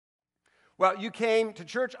Well, you came to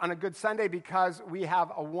church on a good Sunday because we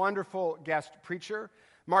have a wonderful guest preacher,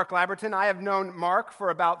 Mark Labberton. I have known Mark for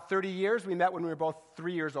about 30 years. We met when we were both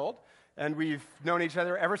 3 years old, and we've known each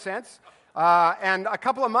other ever since. And a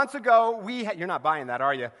couple of months ago, you're not buying that,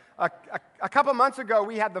 are you? A couple of months ago,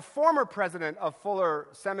 we had the former president of Fuller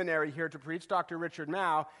Seminary here to preach, Dr. Richard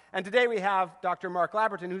Mao, and today we have Dr. Mark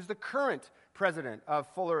Labberton, who's the current president of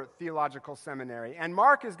Fuller Theological Seminary. And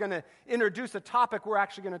Mark is going to introduce a topic we're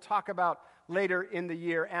actually going to talk about later in the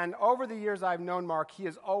year. And over the years I've known Mark, he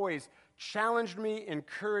has always challenged me,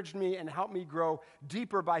 encouraged me, and helped me grow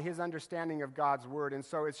deeper by his understanding of God's Word. And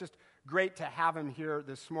so it's just great to have him here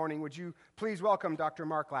this morning. Would you please welcome Dr.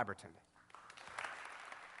 Mark Labberton?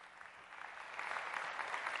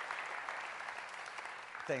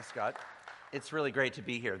 Thanks, Scott. It's really great to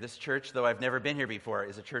be here. This church, though I've never been here before,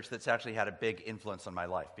 is a church that's actually had a big influence on my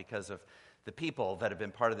life because of the people that have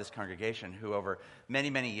been part of this congregation who over many,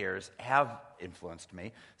 many years have influenced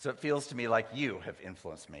me. So it feels to me like you have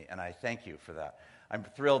influenced me, and I thank you for that. I'm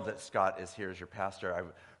thrilled that Scott is here as your pastor. I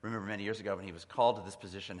remember many years ago when he was called to this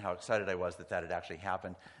position, how excited I was that that had actually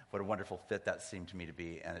happened. What a wonderful fit that seemed to me to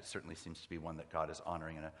be, and it certainly seems to be one that God is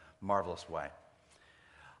honoring in a marvelous way.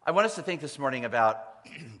 I want us to think this morning about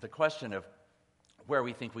the question of where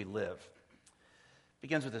we think we live. It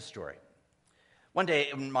begins with this story. One day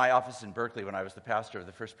in my office in Berkeley, when I was the pastor of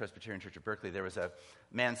the First Presbyterian Church of Berkeley, there was a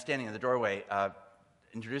man standing in the doorway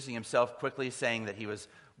introducing himself quickly, saying that he was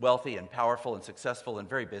wealthy and powerful and successful and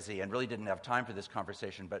very busy and really didn't have time for this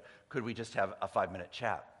conversation, but could we just have a 5-minute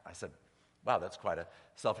chat? I said, wow, that's quite a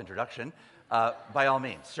self-introduction. By all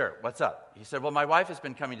means, sure, what's up? He said, well, my wife has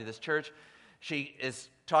been coming to this church. She is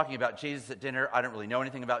talking about Jesus at dinner. I don't really know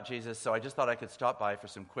anything about Jesus, so I just thought I could stop by for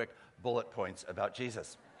some quick bullet points about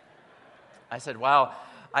Jesus. I said, wow,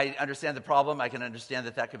 I understand the problem. I can understand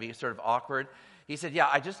that could be sort of awkward. He said, yeah,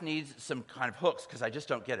 I just need some kind of hooks because I just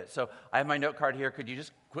don't get it. So I have my note card here. Could you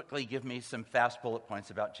just quickly give me some fast bullet points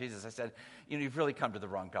about Jesus? I said, you've really come to the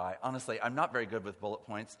wrong guy. Honestly, I'm not very good with bullet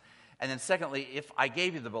points. And then secondly, if I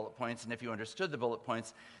gave you the bullet points and if you understood the bullet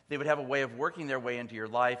points, they would have a way of working their way into your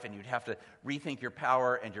life, and you'd have to rethink your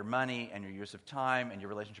power and your money and your use of time and your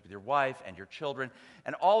relationship with your wife and your children.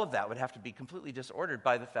 And all of that would have to be completely disordered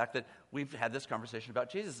by the fact that we've had this conversation about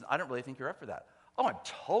Jesus, and I don't really think you're up for that. Oh, I'm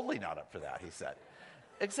totally not up for that, he said.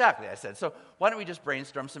 Exactly, I said. So why don't we just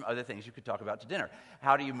brainstorm some other things you could talk about to dinner?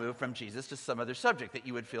 How do you move from Jesus to some other subject that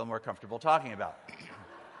you would feel more comfortable talking about?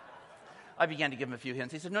 I began to give him a few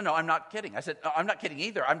hints. He said, no, I'm not kidding. I said, I'm not kidding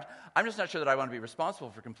either. I'm just not sure that I want to be responsible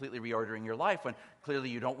for completely reordering your life when clearly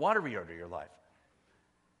you don't want to reorder your life.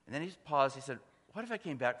 And then he paused. He said, what if I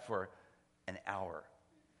came back for an hour?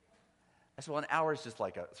 I said, well, an hour is just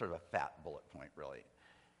like a sort of a fat bullet point, really.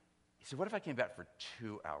 He said, what if I came back for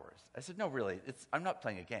 2 hours? I said, no, really, I'm not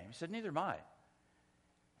playing a game. He said, neither am I.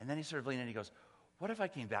 And then he sort of leaned in and he goes, what if I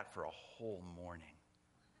came back for a whole morning?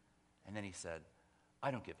 And then he said, I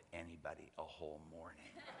don't give anybody a whole morning.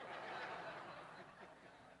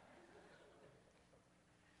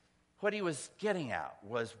 What he was getting at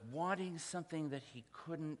was wanting something that he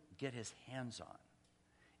couldn't get his hands on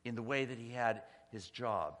in the way that he had his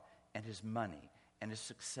job and his money and his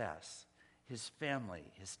success, his family,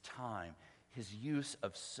 his time, his use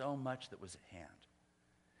of so much that was at hand.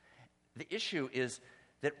 The issue is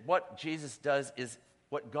that what Jesus does is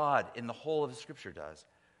what God in the whole of the Scripture does.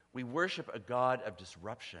 We worship a God of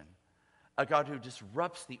disruption, a God who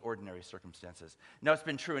disrupts the ordinary circumstances. Now, it's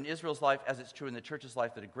been true in Israel's life, as it's true in the church's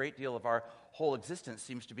life, that a great deal of our whole existence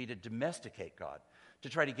seems to be to domesticate God, to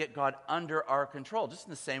try to get God under our control, just in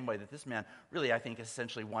the same way that this man really, I think,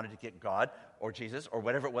 essentially wanted to get God or Jesus or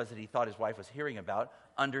whatever it was that he thought his wife was hearing about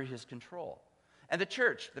under his control. And the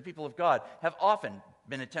church, the people of God, have often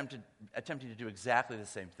been attempting to do exactly the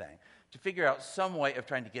same thing, to figure out some way of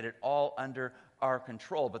trying to get it all under our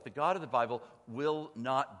control. But the God of the Bible will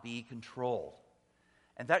not be controlled.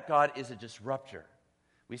 And that God is a disruptor.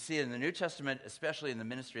 We see it in the New Testament, especially in the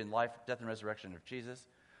ministry and life, death, and resurrection of Jesus,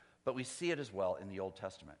 but we see it as well in the Old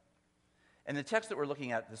Testament. And the text that we're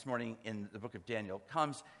looking at this morning in the book of Daniel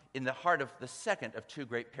comes in the heart of the second of two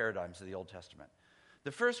great paradigms of the Old Testament.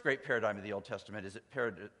 The first great paradigm of the Old Testament is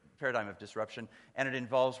a paradigm of disruption, and it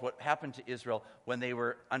involves what happened to Israel when they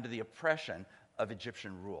were under the oppression of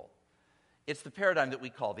Egyptian rule. It's the paradigm that we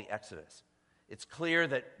call the Exodus. It's clear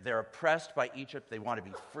that they're oppressed by Egypt. They want to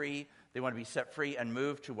be free. They want to be set free and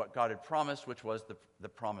move to what God had promised, which was the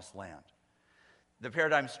promised land. The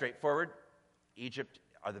paradigm is straightforward. Egypt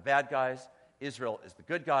are the bad guys. Israel is the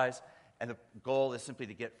good guys. And the goal is simply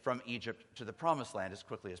to get from Egypt to the promised land as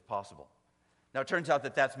quickly as possible. Now, it turns out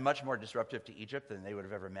that that's much more disruptive to Egypt than they would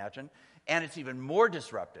have ever imagined, and it's even more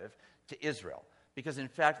disruptive to Israel, because in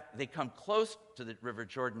fact, they come close to the River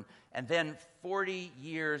Jordan, and then 40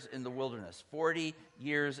 years in the wilderness, 40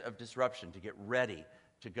 years of disruption to get ready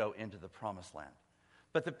to go into the Promised Land.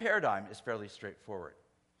 But the paradigm is fairly straightforward.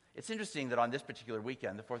 It's interesting that on this particular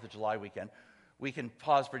weekend, the 4th of July weekend, we can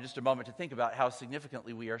pause for just a moment to think about how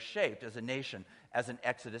significantly we are shaped as a nation, as an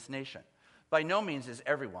Exodus nation. By no means is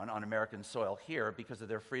everyone on American soil here because of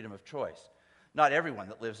their freedom of choice. Not everyone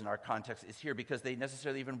that lives in our context is here because they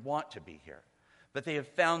necessarily even want to be here. But they have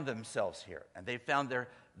found themselves here, and they've found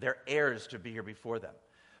their heirs to be here before them.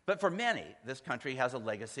 But for many, this country has a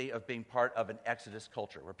legacy of being part of an Exodus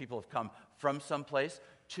culture, where people have come from some place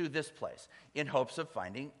to this place in hopes of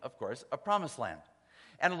finding, of course, a promised land.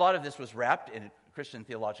 And a lot of this was wrapped in Christian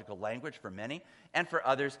theological language for many, and for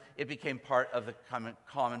others, it became part of the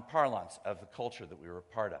common parlance of the culture that we were a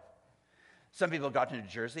part of. Some people got to New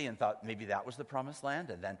Jersey and thought maybe that was the promised land,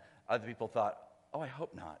 and then other people thought, oh, I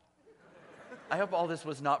hope not. I hope all this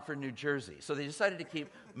was not for New Jersey. So they decided to keep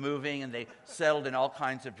moving, and they settled in all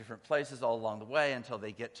kinds of different places all along the way until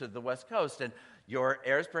they get to the West Coast. And your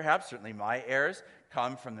heirs, perhaps, certainly my heirs,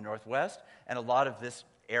 come from the Northwest, and a lot of this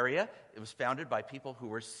area, it was founded by people who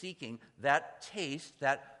were seeking that taste,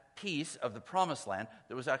 that piece of the promised land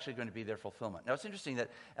that was actually going to be their fulfillment. Now, it's interesting that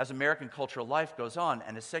as American cultural life goes on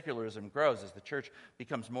and as secularism grows, as the church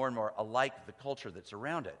becomes more and more alike the culture that's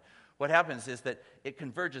around it, what happens is that it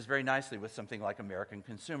converges very nicely with something like American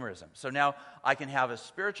consumerism. So now I can have a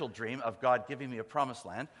spiritual dream of God giving me a promised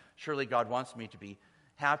land. Surely God wants me to be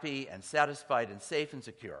happy and satisfied and safe and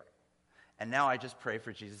secure. And now I just pray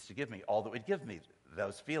for Jesus to give me all that would give me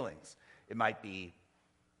those feelings. It might be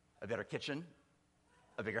a better kitchen,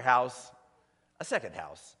 a bigger house, a second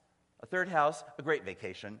house, a third house, a great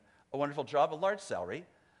vacation, a wonderful job, a large salary,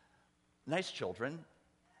 nice children,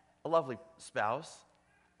 a lovely spouse,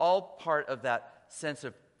 all part of that sense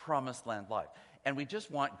of promised land life. And we just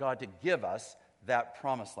want God to give us that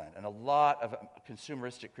promised land. And a lot of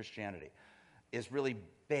consumeristic Christianity is really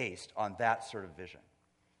based on that sort of vision.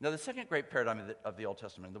 Now, the second great paradigm of the Old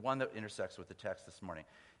Testament, the one that intersects with the text this morning,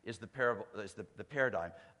 is the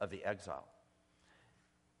paradigm of the exile.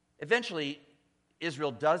 Eventually,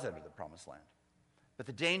 Israel does enter the Promised Land, but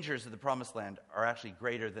the dangers of the Promised Land are actually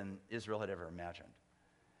greater than Israel had ever imagined.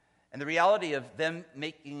 And the reality of them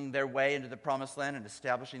making their way into the Promised Land and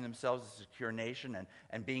establishing themselves as a secure nation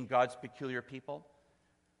and being God's peculiar people,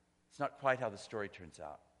 it's not quite how the story turns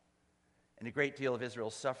out. And a great deal of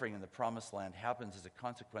Israel's suffering in the Promised Land happens as a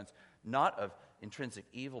consequence not of intrinsic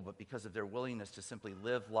evil, but because of their willingness to simply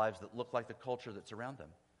live lives that look like the culture that's around them.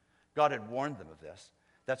 God had warned them of this.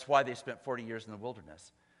 That's why they spent 40 years in the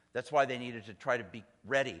wilderness. That's why they needed to try to be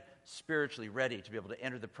ready, spiritually ready, to be able to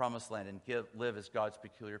enter the Promised Land and live as God's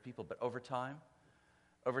peculiar people. But over time,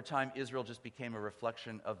 Israel just became a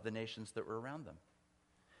reflection of the nations that were around them.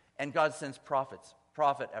 And God sends prophets,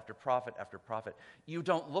 prophet after prophet after prophet. You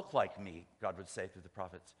don't look like me, God would say through the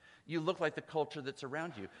prophets. You look like the culture that's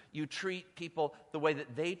around you. You treat people the way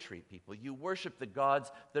that they treat people. You worship the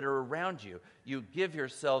gods that are around you. You give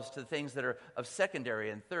yourselves to things that are of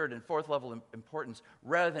secondary and third and fourth level importance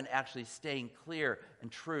rather than actually staying clear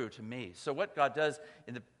and true to me. So what God does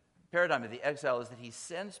in the paradigm of the exile is that he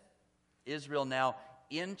sends Israel now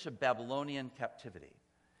into Babylonian captivity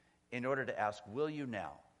in order to ask, will you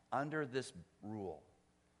now, under this rule,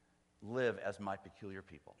 live as my peculiar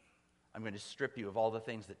people? I'm going to strip you of all the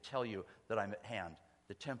things that tell you that I'm at hand.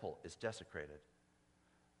 The temple is desecrated.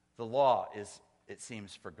 The law is, it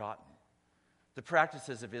seems, forgotten. The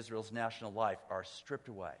practices of Israel's national life are stripped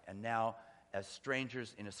away. And now, as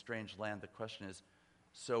strangers in a strange land, the question is,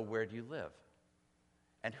 so where do you live?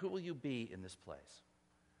 And who will you be in this place?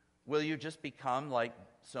 Will you just become like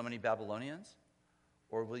so many Babylonians?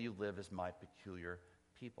 Or will you live as my peculiar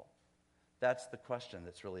people? That's the question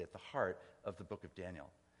that's really at the heart of the book of Daniel.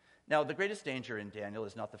 Now, the greatest danger in Daniel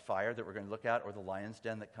is not the fire that we're going to look at or the lion's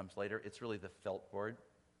den that comes later. It's really the felt board.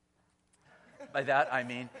 By that, I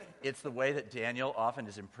mean, it's the way that Daniel often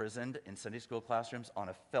is imprisoned in Sunday school classrooms on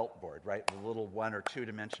a felt board, right? The little 1 or 2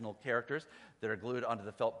 dimensional characters that are glued onto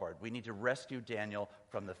the felt board. We need to rescue Daniel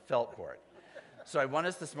from the felt board. So I want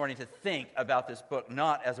us this morning to think about this book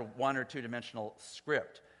not as a 1 or 2 dimensional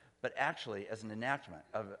script, but actually as an enactment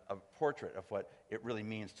of a portrait of what it really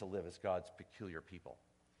means to live as God's peculiar people.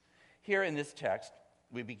 Here in this text,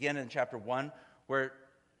 we begin in chapter 1, where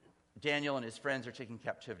Daniel and his friends are taking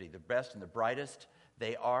captivity. The best and the brightest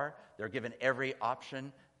they are. They're given every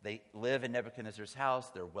option. They live in Nebuchadnezzar's house.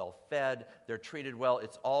 They're well fed. They're treated well.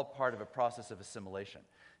 It's all part of a process of assimilation.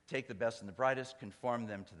 take the best and the brightest, conform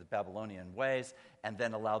them to the Babylonian ways, and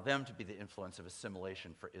then allow them to be the influence of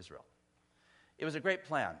assimilation for Israel. It was a great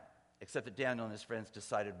plan, except that Daniel and his friends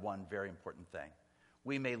decided one very important thing.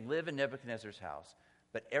 We may live in Nebuchadnezzar's house,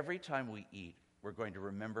 but every time we eat, we're going to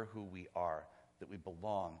remember who we are, that we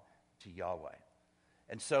belong to Yahweh.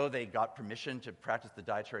 And so they got permission to practice the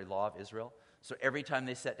dietary law of Israel. So every time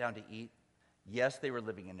they sat down to eat, yes, they were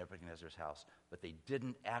living in Nebuchadnezzar's house, but they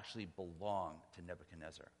didn't actually belong to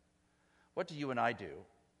Nebuchadnezzar. What do you and I do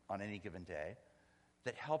on any given day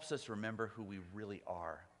that helps us remember who we really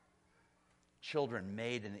are? Children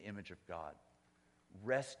made in the image of God,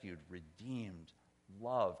 rescued, redeemed,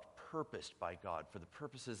 loved, purposed by God for the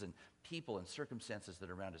purposes and people and circumstances that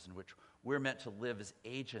are around us, in which we're meant to live as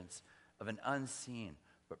agents of an unseen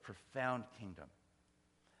but profound kingdom.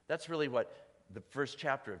 That's really what the first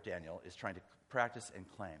chapter of Daniel is trying to practice and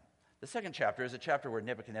claim. The second chapter is a chapter where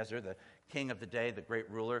Nebuchadnezzar, the king of the day, the great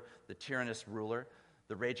ruler, the tyrannous ruler,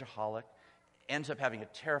 the rageaholic, ends up having a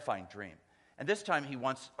terrifying dream. And this time he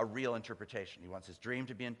wants a real interpretation. He wants his dream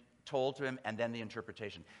to be told to him and then the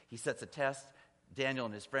interpretation. He sets a test. Daniel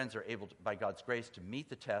and his friends are able, by God's grace, to meet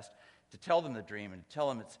the test, to tell them the dream and to tell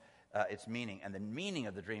them its meaning. And the meaning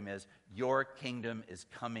of the dream is, your kingdom is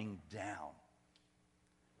coming down.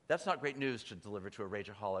 That's not great news to deliver to a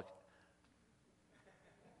rageaholic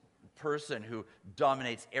person who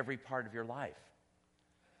dominates every part of your life.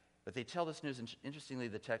 But they tell this news, and interestingly,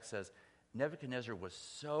 the text says, Nebuchadnezzar was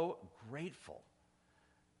so grateful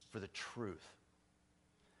for the truth.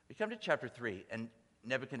 We come to chapter 3, and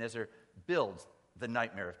Nebuchadnezzar builds the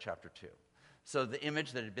nightmare of chapter 2. So the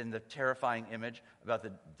image that had been the terrifying image about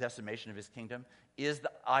the decimation of his kingdom is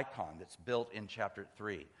the icon that's built in chapter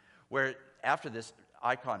 3, where after this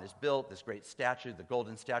icon is built, this great statue, the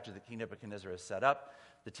golden statue that King Nebuchadnezzar has set up,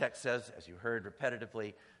 the text says, as you heard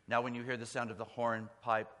repetitively, now when you hear the sound of the horn,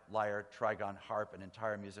 pipe, lyre, trigon, harp, and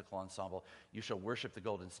entire musical ensemble, you shall worship the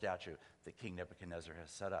golden statue that King Nebuchadnezzar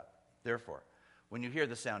has set up. Therefore, when you hear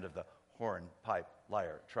the sound of the horn, pipe,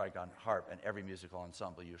 lyre, trigon, harp, and every musical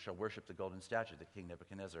ensemble, you shall worship the golden statue that King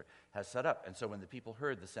Nebuchadnezzar has set up. And so when the people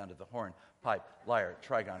heard the sound of the horn, pipe, lyre,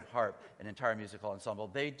 trigon, harp, and entire musical ensemble,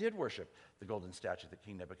 they did worship the golden statue that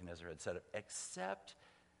King Nebuchadnezzar had set up, except,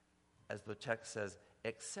 as the text says,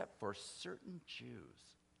 except for certain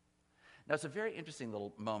Jews. Now, it's a very interesting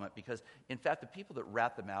little moment because, in fact, the people that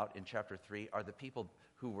rat them out in chapter 3 are the people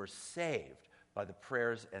who were saved by the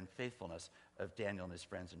prayers and faithfulness of Daniel and his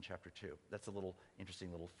friends in chapter 2. That's a little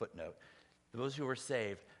interesting little footnote. Those who were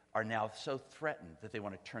saved are now so threatened that they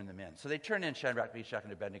want to turn them in. So they turn in Shadrach, Meshach,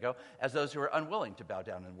 and Abednego as those who are unwilling to bow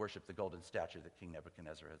down and worship the golden statue that King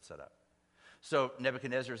Nebuchadnezzar had set up. So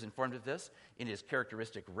Nebuchadnezzar is informed of this. In his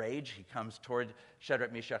characteristic rage, he comes toward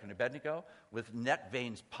Shadrach, Meshach, and Abednego with neck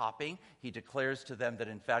veins popping. He declares to them that,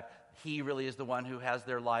 in fact, he really is the one who has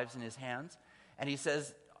their lives in his hands. And he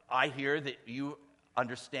says, I hear that you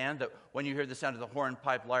understand that when you hear the sound of the horn,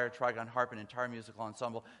 pipe, lyre, trigon, harp, and entire musical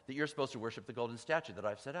ensemble, that you're supposed to worship the golden statue that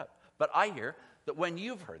I've set up. But I hear that when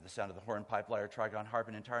you've heard the sound of the horn, pipe, lyre, trigon, harp,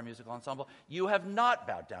 and entire musical ensemble, you have not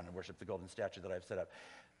bowed down and worshiped the golden statue that I've set up.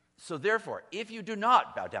 So therefore, if you do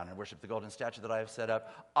not bow down and worship the golden statue that I have set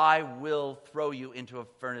up, I will throw you into a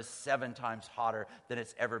furnace 7 times hotter than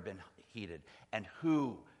it's ever been heated. And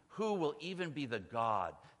who will even be the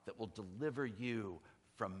God that will deliver you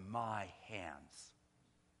from my hands?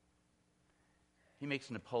 He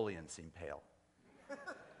makes Napoleon seem pale.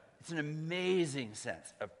 It's an amazing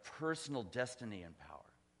sense of personal destiny and power.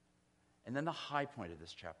 And then the high point of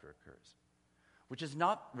this chapter occurs, which is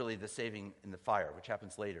not really the saving in the fire, which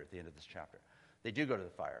happens later at the end of this chapter. They do go to the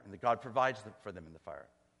fire, and God provides for them in the fire.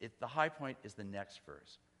 The high point is the next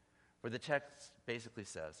verse, where the text basically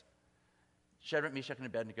says, Shadrach, Meshach, and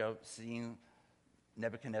Abednego, seeing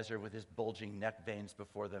Nebuchadnezzar with his bulging neck veins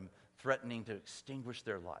before them, threatening to extinguish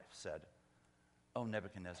their life, said, "Oh,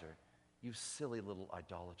 Nebuchadnezzar, you silly little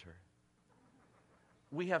idolater.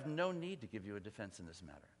 We have no need to give you a defense in this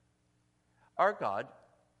matter. Our God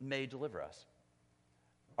may deliver us.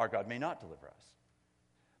 Our God may not deliver us.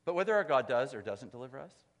 But whether our God does or doesn't deliver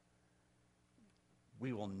us,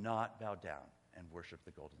 we will not bow down and worship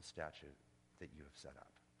the golden statue that you have set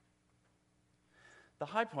up." The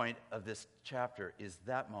high point of this chapter is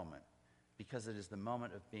that moment, because it is the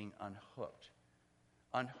moment of being unhooked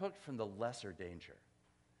from the lesser danger,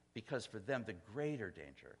 because for them the greater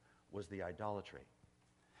danger was the idolatry.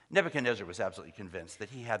 Nebuchadnezzar was absolutely convinced that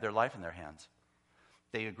he had their life in their hands.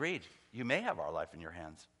 They agreed, you may have our life in your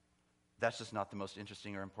hands. That's just not the most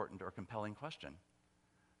interesting or important or compelling question.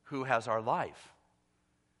 Who has our life?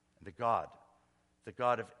 The God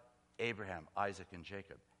of Abraham, Isaac, and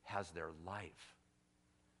Jacob, has their life.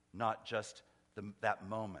 not just that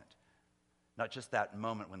moment, not just that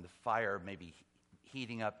moment when the fire may be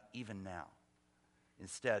heating up even now.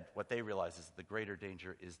 Instead, what they realize is that the greater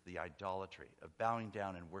danger is the idolatry of bowing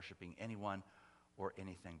down and worshiping anyone or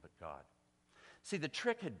anything but God. See, the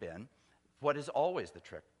trick had been what is always the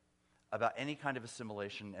trick about any kind of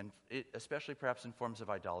assimilation, and especially perhaps in forms of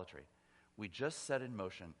idolatry. We just set in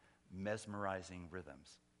motion mesmerizing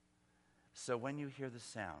rhythms. So when you hear the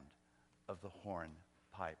sound of the horn,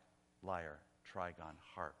 pipe, lyre, trigon,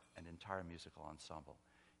 harp, and entire musical ensemble,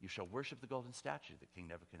 you shall worship the golden statue that King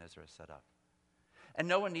Nebuchadnezzar has set up. And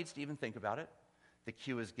no one needs to even think about it. The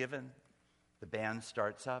cue is given, the band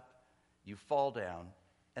starts up, you fall down,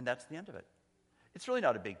 and that's the end of it. It's really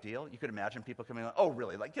not a big deal. You could imagine people coming like, oh,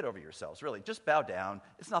 really? Like, get over yourselves, really. Just bow down.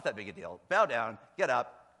 It's not that big a deal. Bow down, get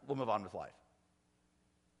up, we'll move on with life.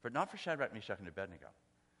 But not for Shadrach, Meshach, and Abednego.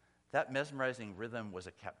 That mesmerizing rhythm was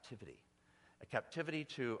a captivity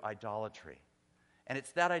to idolatry. And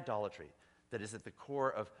it's that idolatry that is at the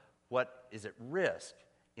core of what is at risk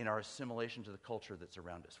in our assimilation to the culture that's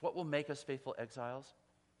around us. What will make us faithful exiles?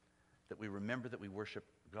 That we remember that we worship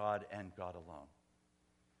God and God alone.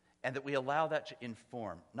 And that we allow that to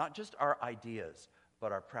inform not just our ideas,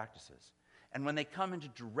 but our practices. And when they come into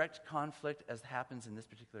direct conflict, as happens in this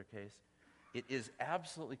particular case, it is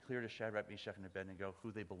absolutely clear to Shadrach, Meshach, and Abednego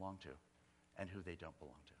who they belong to and who they don't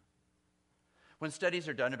belong to. When studies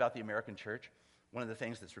are done about the American church, one of the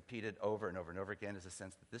things that's repeated over and over and over again is a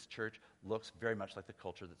sense that this church looks very much like the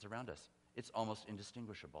culture that's around us. It's almost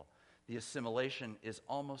indistinguishable. The assimilation is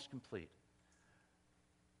almost complete.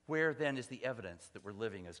 Where then is the evidence that we're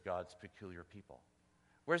living as God's peculiar people?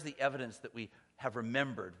 Where's the evidence that we have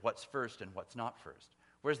remembered what's first and what's not first?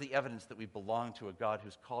 Where's the evidence that we belong to a God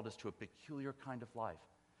who's called us to a peculiar kind of life?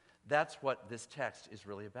 That's what this text is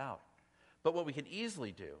really about. But what we can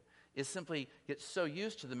easily do is simply get so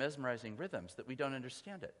used to the mesmerizing rhythms that we don't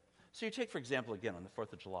understand it. So you take, for example, again, on the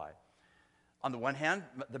 4th of July. On the one hand,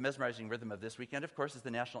 the mesmerizing rhythm of this weekend, of course, is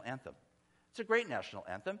the national anthem. It's a great national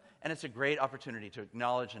anthem, and it's a great opportunity to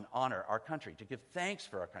acknowledge and honor our country, to give thanks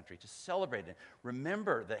for our country, to celebrate and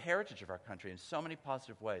remember the heritage of our country in so many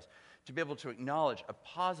positive ways, to be able to acknowledge a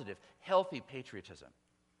positive, healthy patriotism.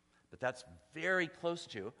 But that's very close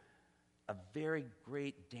to a very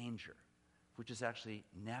great danger, which is actually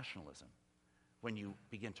nationalism, when you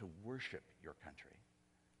begin to worship your country.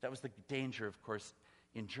 That was the danger, of course,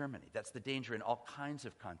 in Germany. That's the danger in all kinds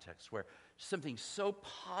of contexts where something so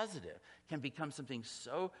positive can become something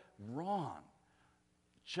so wrong,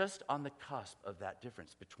 just on the cusp of that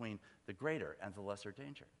difference between the greater and the lesser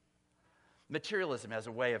danger. Materialism has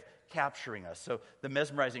a way of capturing us. So the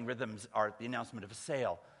mesmerizing rhythms are the announcement of a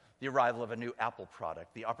sale, the arrival of a new Apple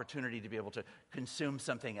product, the opportunity to be able to consume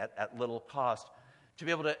something at little cost, to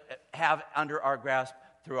be able to have under our grasp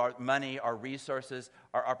through our money, our resources,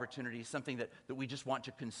 our opportunities, something that we just want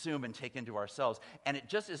to consume and take into ourselves. And it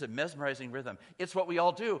just is a mesmerizing rhythm. It's what we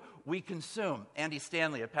all do. We consume. Andy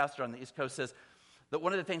Stanley, a pastor on the East Coast, says that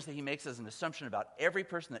one of the things that he makes as an assumption about every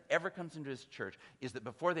person that ever comes into his church is that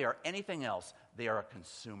before they are anything else, they are a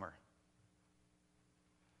consumer.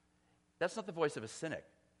 That's not the voice of a cynic.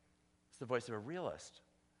 It's the voice of a realist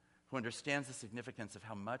who understands the significance of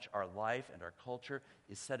how much our life and our culture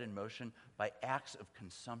is set in motion by acts of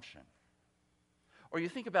consumption. Or you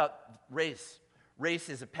think about race. Race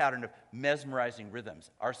is a pattern of mesmerizing rhythms.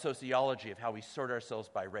 Our sociology of how we sort ourselves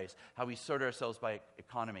by race, how we sort ourselves by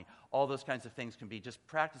economy, all those kinds of things can be just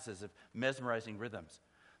practices of mesmerizing rhythms.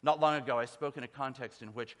 Not long ago, I spoke in a context in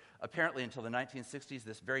which, apparently until the 1960s,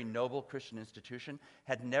 this very noble Christian institution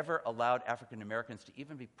had never allowed African Americans to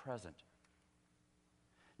even be present.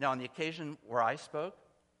 Now, on the occasion where I spoke,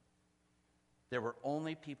 there were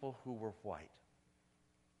only people who were white.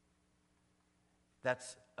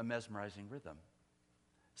 That's a mesmerizing rhythm.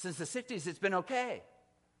 Since the 60s, it's been okay.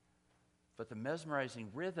 But the mesmerizing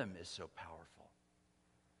rhythm is so powerful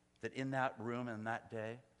that in that room and that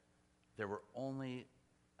day, there were only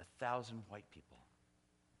 1,000 white people.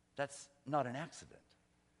 That's not an accident.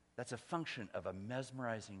 That's a function of a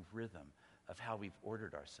mesmerizing rhythm of how we've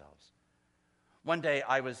ordered ourselves. One day,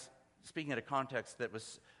 I was speaking at a context that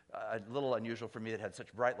was a little unusual for me, that had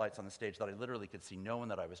such bright lights on the stage that I literally could see no one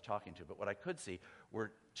that I was talking to. But what I could see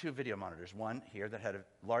were two video monitors. One here that had a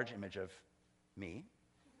large image of me.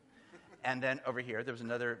 And then over here, there was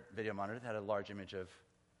another video monitor that had a large image of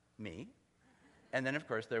me. And then, of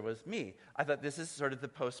course, there was me. I thought this is sort of the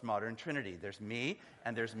postmodern trinity. There's me,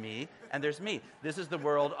 and there's me, and there's me. This is the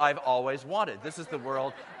world I've always wanted. This is the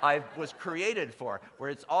world I was created for, where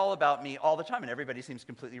it's all about me all the time, and everybody seems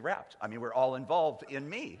completely wrapped. I mean, we're all involved in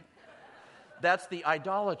me. That's the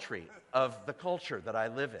idolatry of the culture that I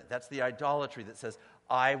live in. That's the idolatry that says,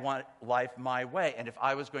 I want life my way. And if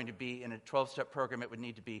I was going to be in a 12-step program, it would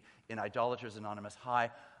need to be in Idolaters Anonymous.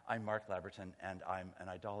 Hi, I'm Mark Labberton, and I'm an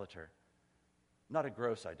idolater. Not a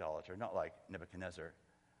gross idolater, not like Nebuchadnezzar.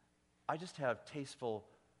 I just have tasteful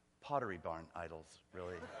Pottery Barn idols,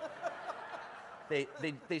 really.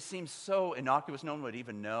 They seem so innocuous, no one would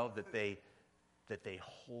even know that they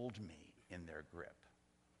hold me in their grip.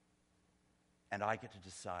 And I get to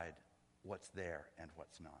decide what's there and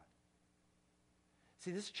what's not.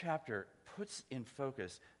 See, this chapter puts in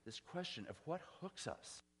focus this question of what hooks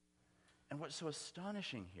us. And what's so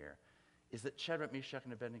astonishing here is that Shadrach, Meshach,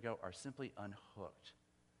 and Abednego are simply unhooked.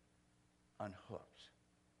 Unhooked.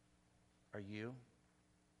 Are you?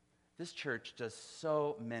 This church does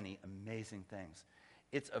so many amazing things.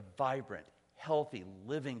 It's a vibrant, healthy,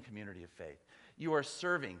 living community of faith. You are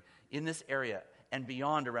serving in this area and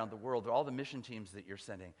beyond around the world, all the mission teams that you're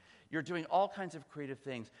sending. You're doing all kinds of creative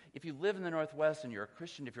things. If you live in the Northwest and you're a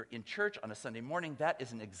Christian, if you're in church on a Sunday morning, that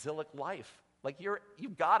is an exilic life. Like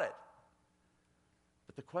you've got it.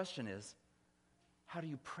 But the question is, how do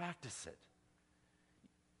you practice it?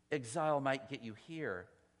 Exile might get you here,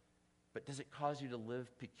 but does it cause you to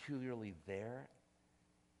live peculiarly there,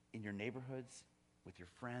 in your neighborhoods, with your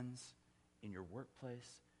friends, in your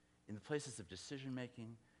workplace, in the places of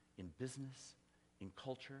decision-making, in business, in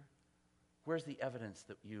culture? Where's the evidence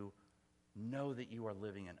that you know that you are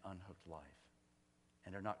living an unhooked life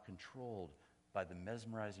and are not controlled by the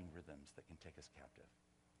mesmerizing rhythms that can take us captive?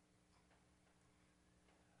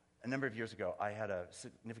 A number of years ago, I had a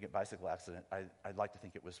significant bicycle accident. I'd like to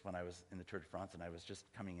think it was when I was in the Tour de France, and I was just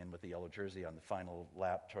coming in with the yellow jersey on the final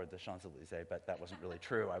lap toward the Champs-Élysées, but that wasn't really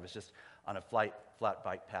true. I was just on a flat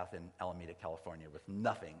bike path in Alameda, California, with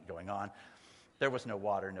nothing going on. There was no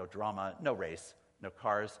water, no drama, no race, no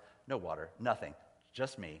cars, no water, nothing.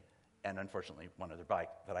 Just me, and unfortunately, one other bike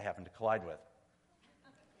that I happened to collide with.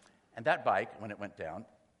 And that bike, when it went down,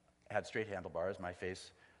 had straight handlebars. My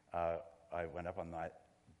face, I went up on my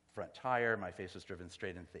front tire. My face was driven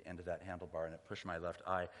straight into the end of that handlebar, and it pushed my left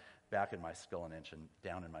eye back in my skull an inch and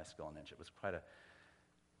down in my skull an inch. It was quite a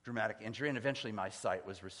dramatic injury, and eventually my sight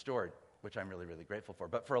was restored, which I'm really, really grateful for.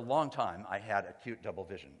 But for a long time, I had acute double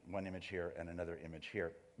vision, one image here and another image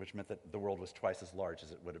here, which meant that the world was twice as large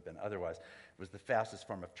as it would have been otherwise. It was the fastest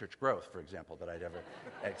form of church growth, for example, that I'd ever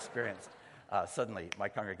experienced. Suddenly, my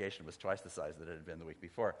congregation was twice the size that it had been the week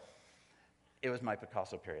before. It was my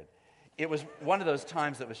Picasso period. It was one of those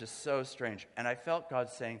times that was just so strange. And I felt God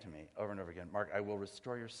saying to me over and over again, Mark, I will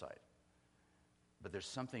restore your sight. But there's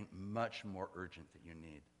something much more urgent that you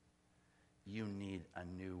need. You need a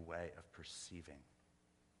new way of perceiving.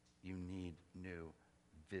 You need new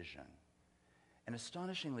vision. And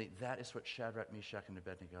astonishingly, that is what Shadrach, Meshach, and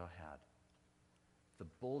Abednego had. The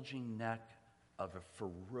bulging neck of a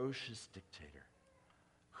ferocious dictator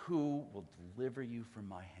who will deliver you from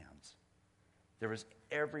my hands. There was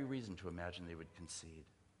every reason to imagine they would concede,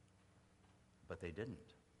 but they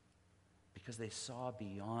didn't, because they saw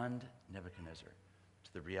beyond Nebuchadnezzar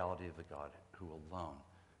to the reality of the God who alone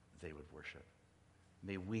they would worship.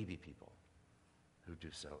 May we be people who do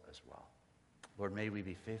so as well. Lord, may we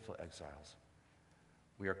be faithful exiles.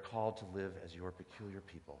 We are called to live as your peculiar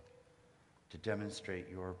people, to demonstrate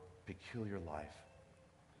your peculiar life,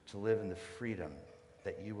 to live in the freedom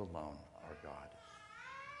that you alone are God.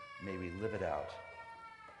 May we live it out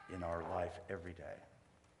in our life every day.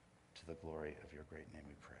 To the glory of your great name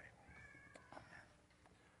we pray.